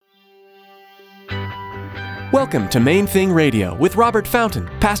Welcome to Main Thing Radio with Robert Fountain,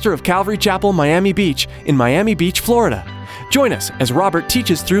 pastor of Calvary Chapel, Miami Beach, in Miami Beach, Florida. Join us as Robert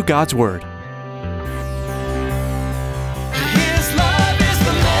teaches through God's Word.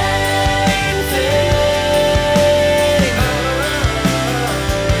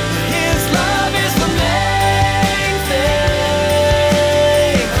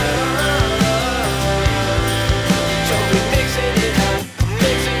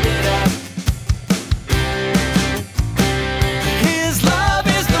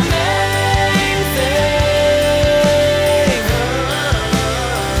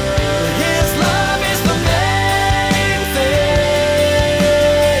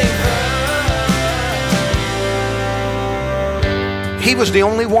 He was the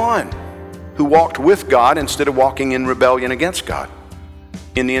only one who walked with God instead of walking in rebellion against God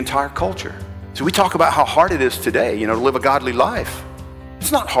in the entire culture. So we talk about how hard it is today, to live a godly life.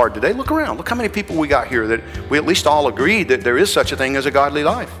 It's not hard today. Look around. Look how many people we got here that we at least all agree that there is such a thing as a godly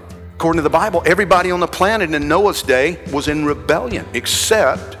life. According to the Bible, everybody on the planet in Noah's day was in rebellion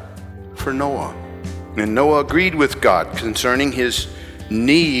except for Noah. And Noah agreed with God concerning his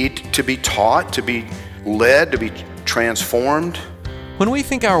need to be taught, to be led, to be transformed. When we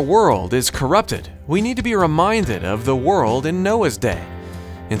think our world is corrupted, we need to be reminded of the world in Noah's day.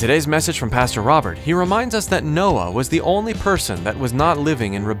 In today's message from Pastor Robert, he reminds us that Noah was the only person that was not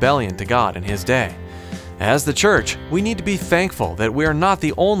living in rebellion to God in his day. As the church, we need to be thankful that we are not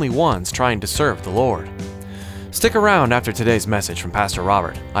the only ones trying to serve the Lord. Stick around after today's message from Pastor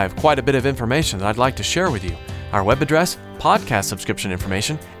Robert. I have quite a bit of information that I'd like to share with you: our web address, podcast subscription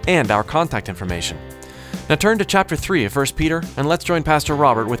information, and our contact information. Now turn to chapter 3 of 1 Peter, and let's join Pastor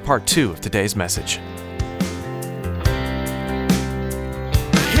Robert with part 2 of today's message.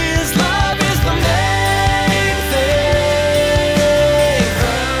 His love is the main thing.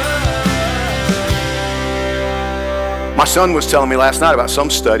 My son was telling me last night about some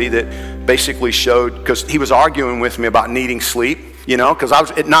study that basically showed, because he was arguing with me about needing sleep, because I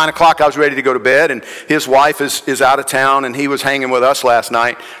was at 9 o'clock, I was ready to go to bed, and his wife is out of town, and he was hanging with us last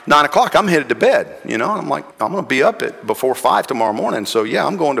night. 9 o'clock, I'm headed to bed, and I'm like, I'm going to be up before 5 tomorrow morning, so yeah,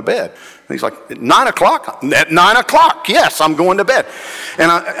 I'm going to bed. And he's like, at 9 o'clock? At 9 o'clock, yes, I'm going to bed.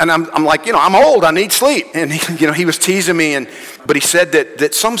 And I'm like, I'm old, I need sleep. And he was teasing me, but he said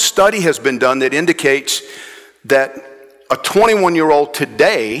that some study has been done that indicates that a 21-year-old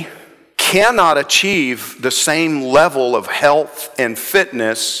today cannot achieve the same level of health and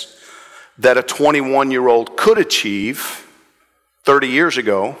fitness that a 21-year-old could achieve 30 years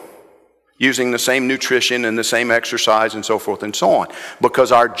ago using the same nutrition and the same exercise and so forth and so on,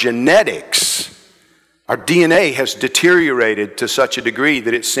 because our genetics, our DNA has deteriorated to such a degree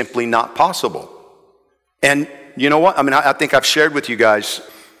that it's simply not possible. And you know what? I think I've shared with you guys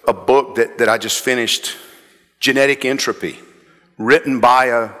a book that I just finished, Genetic Entropy, written by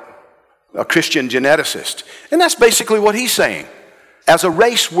a Christian geneticist. And that's basically what he's saying. As a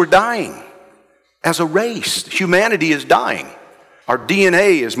race, we're dying. As a race, humanity is dying. Our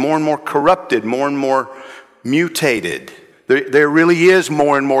DNA is more and more corrupted, more and more mutated. There really is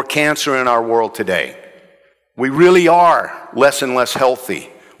more and more cancer in our world today. We really are less and less healthy.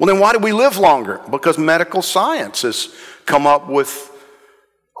 Well, then why do we live longer? Because medical science has come up with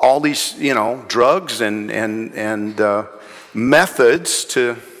all these, drugs and methods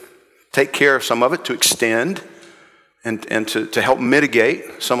to take care of some of it, to extend and to help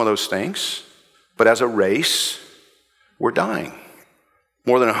mitigate some of those things. But as a race, we're dying.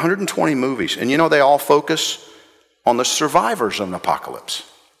 More than 120 movies. And they all focus on the survivors of an apocalypse.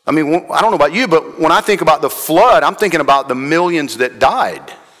 I don't know about you, but when I think about the flood, I'm thinking about the millions that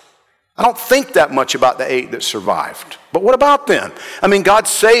died. I don't think that much about the 8 that survived. But what about them? God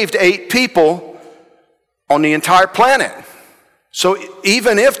saved 8 people on the entire planet. So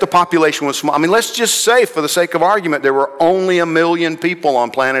even if the population was small, let's just say for the sake of argument, there were only 1 million people on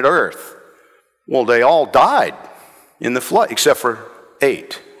planet Earth. Well, they all died in the flood except for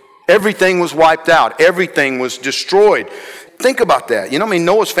 8. Everything was wiped out. Everything was destroyed. Think about that.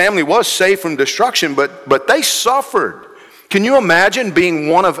 Noah's family was saved from destruction, but they suffered. Can you imagine being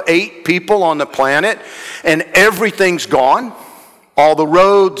one of 8 people on the planet and everything's gone? All the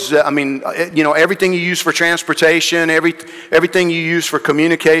roads, everything you use for transportation, everything you use for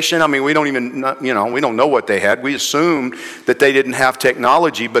communication. We don't even, we don't know what they had. We assumed that they didn't have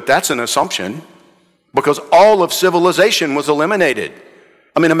technology, but that's an assumption because all of civilization was eliminated.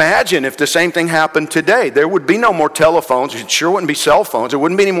 Imagine if the same thing happened today. There would be no more telephones. It sure wouldn't be cell phones. There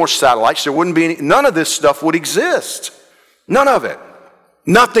wouldn't be any more satellites. There wouldn't be none of this stuff would exist. None of it.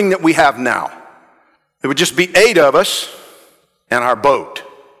 Nothing that we have now. It would just be 8 of us and our boat.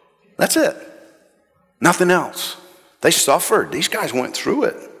 That's it. Nothing else. They suffered. These guys went through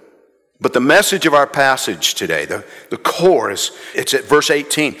it. But the message of our passage today, the core is, it's at verse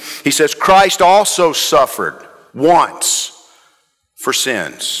 18. He says, Christ also suffered once for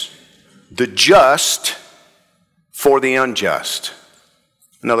sins, the just for the unjust.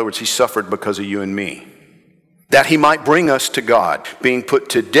 In other words, he suffered because of you and me, that he might bring us to God, being put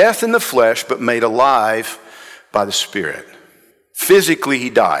to death in the flesh, but made alive by the Spirit. Physically, he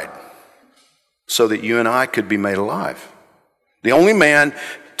died so that you and I could be made alive. The only man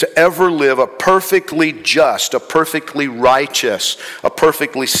to ever live a perfectly just, a perfectly righteous, a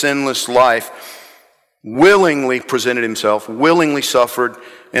perfectly sinless life, willingly presented himself, willingly suffered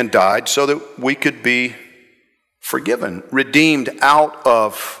and died so that we could be forgiven, redeemed out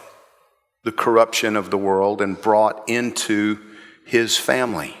of the corruption of the world and brought into his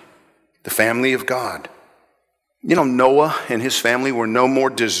family, the family of God. You know, Noah and his family were no more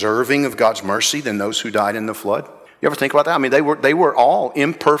deserving of God's mercy than those who died in the flood. You ever think about that? I mean, they were all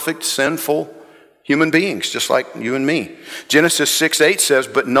imperfect, sinful human beings, just like you and me. Genesis 6:8 says,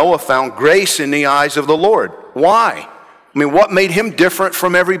 but Noah found grace in the eyes of the Lord. Why? I mean, what made him different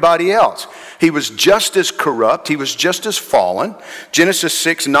from everybody else? He was just as corrupt. He was just as fallen. Genesis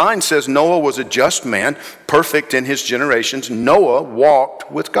 6:9 says Noah was a just man, perfect in his generations. Noah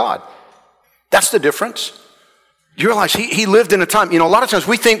walked with God. That's the difference. You realize he lived in a time, a lot of times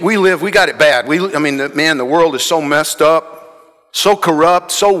we think we got it bad. The world is so messed up, so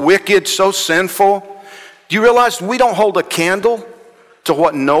corrupt, so wicked, so sinful. Do you realize we don't hold a candle to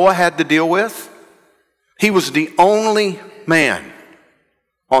what Noah had to deal with? He was the only man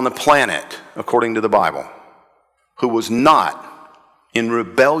on the planet, according to the Bible, who was not in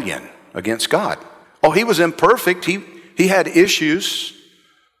rebellion against God. Oh, he was imperfect. He had issues,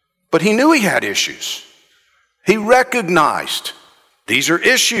 but he knew he had issues. He recognized these are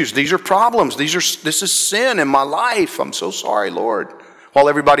issues, these are problems, this is sin in my life. I'm so sorry, Lord. While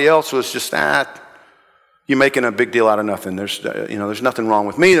everybody else was just you're making a big deal out of nothing. There's nothing wrong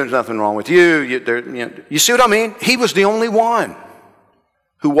with me. There's nothing wrong with you. You see what I mean? He was the only one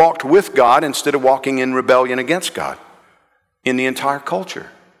who walked with God instead of walking in rebellion against God in the entire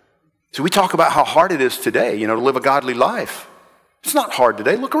culture. So we talk about how hard it is today, to live a godly life. It's not hard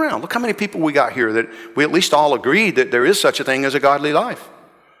today. Look around. Look how many people we got here that we at least all agree that there is such a thing as a godly life.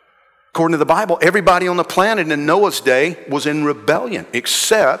 According to the Bible, everybody on the planet in Noah's day was in rebellion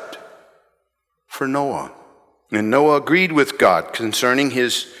except for Noah. And Noah agreed with God concerning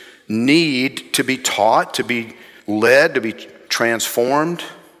his need to be taught, to be led, to be transformed.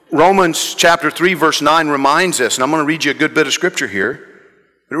 Romans chapter 3 verse 9 reminds us, and I'm going to read you a good bit of scripture here.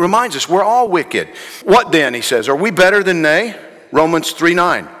 It reminds us we're all wicked. What then, he says, are we better than they? Romans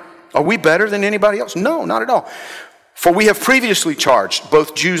 3:9. Are we better than anybody else? No, not at all. For we have previously charged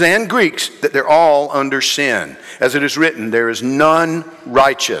both Jews and Greeks that they're all under sin. As it is written, there is none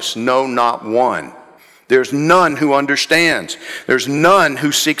righteous, no, not one. There's none who understands. There's none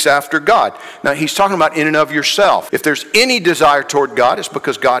who seeks after God. Now, he's talking about in and of yourself. If there's any desire toward God, it's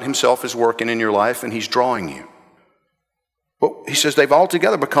because God himself is working in your life and he's drawing you. But he says they've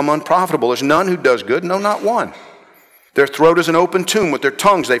altogether become unprofitable. There's none who does good, no, not one. Their throat is an open tomb. With their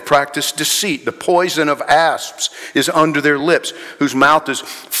tongues they practice deceit. The poison of asps is under their lips, whose mouth is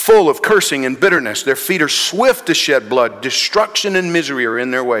full of cursing and bitterness. Their feet are swift to shed blood. Destruction and misery are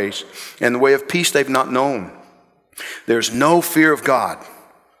in their ways, and the way of peace they've not known. There's no fear of God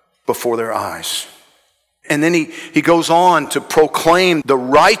before their eyes. And then he goes on to proclaim the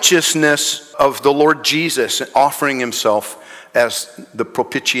righteousness of the Lord Jesus, offering himself as the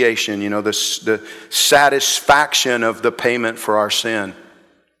propitiation, the satisfaction of the payment for our sin.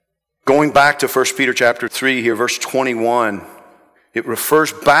 Going back to 1 Peter chapter 3 here, verse 21, it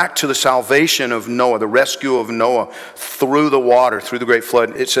refers back to the salvation of Noah, the rescue of Noah through the water, through the great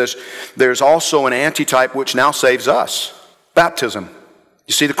flood. It says, there's also an antitype which now saves us, baptism.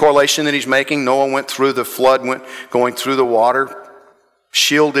 You see the correlation that he's making? Noah went through the flood, going through the water,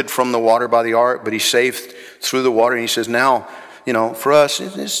 shielded from the water by the ark, but he's saved through the water. And he says, now, for us,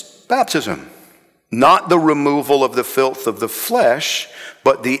 it's baptism. Not the removal of the filth of the flesh,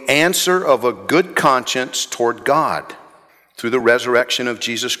 but the answer of a good conscience toward God through the resurrection of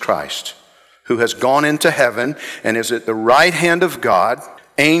Jesus Christ, who has gone into heaven and is at the right hand of God,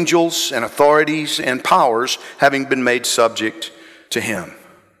 angels and authorities and powers having been made subject to him.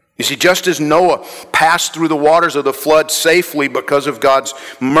 You see, just as Noah passed through the waters of the flood safely because of God's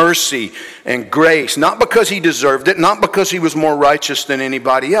mercy and grace, not because he deserved it, not because he was more righteous than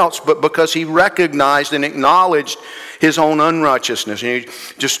anybody else, but because he recognized and acknowledged his own unrighteousness. And he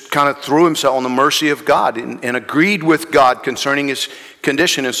just kind of threw himself on the mercy of God and agreed with God concerning his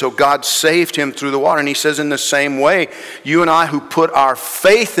condition. And so God saved him through the water. And he says in the same way, you and I who put our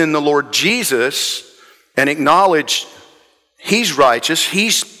faith in the Lord Jesus and acknowledge he's righteous,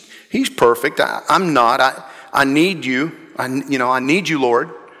 He's perfect. I'm not. I need you. I need you, Lord.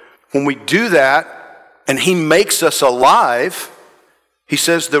 When we do that and he makes us alive, he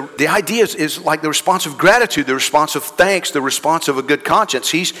says the idea is like the response of gratitude, the response of thanks, the response of a good conscience.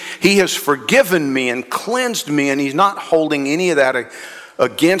 He has forgiven me and cleansed me, and he's not holding any of that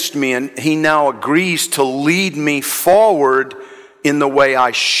against me. And he now agrees to lead me forward in the way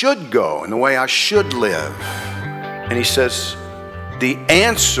I should go, in the way I should live. And he says, the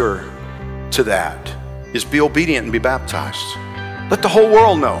answer to that is be obedient and be baptized. Let the whole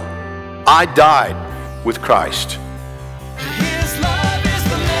world know I died with Christ. His love is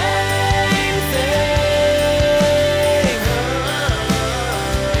the main thing.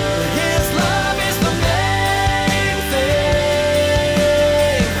 His love is the main thing.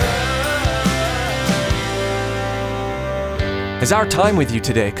 As our time with you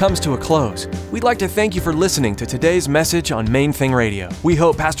today comes to a close, we'd like to thank you for listening to today's message on Main Thing Radio. We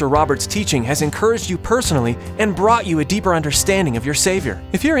hope Pastor Robert's teaching has encouraged you personally and brought you a deeper understanding of your Savior.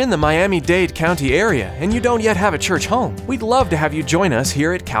 If you're in the Miami-Dade County area and you don't yet have a church home, we'd love to have you join us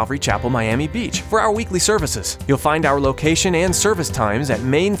here at Calvary Chapel, Miami Beach for our weekly services. You'll find our location and service times at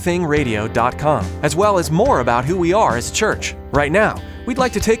mainthingradio.com, as well as more about who we are as a church. Right now, we'd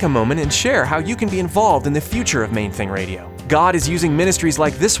like to take a moment and share how you can be involved in the future of Main Thing Radio. God is using ministries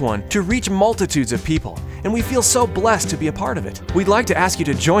like this one to reach multitudes of people, and we feel so blessed to be a part of it. We'd like to ask you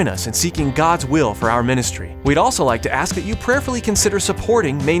to join us in seeking God's will for our ministry. We'd also like to ask that you prayerfully consider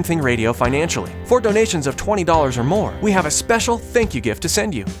supporting Main Thing Radio financially. For donations of $20 or more, we have a special thank you gift to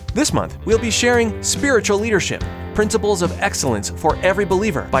send you. This month, we'll be sharing Spiritual Leadership, Principles of Excellence for Every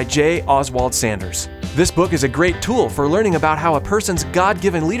Believer by J. Oswald Sanders. This book is a great tool for learning about how a person's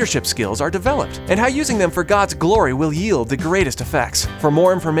God-given leadership skills are developed and how using them for God's glory will yield the greatest effects. For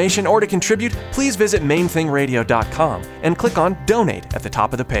more information or to contribute, please visit mainthingradio.com and click on Donate at the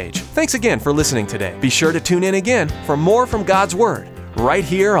top of the page. Thanks again for listening today. Be sure to tune in again for more from God's Word right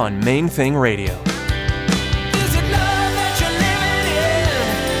here on Main Thing Radio.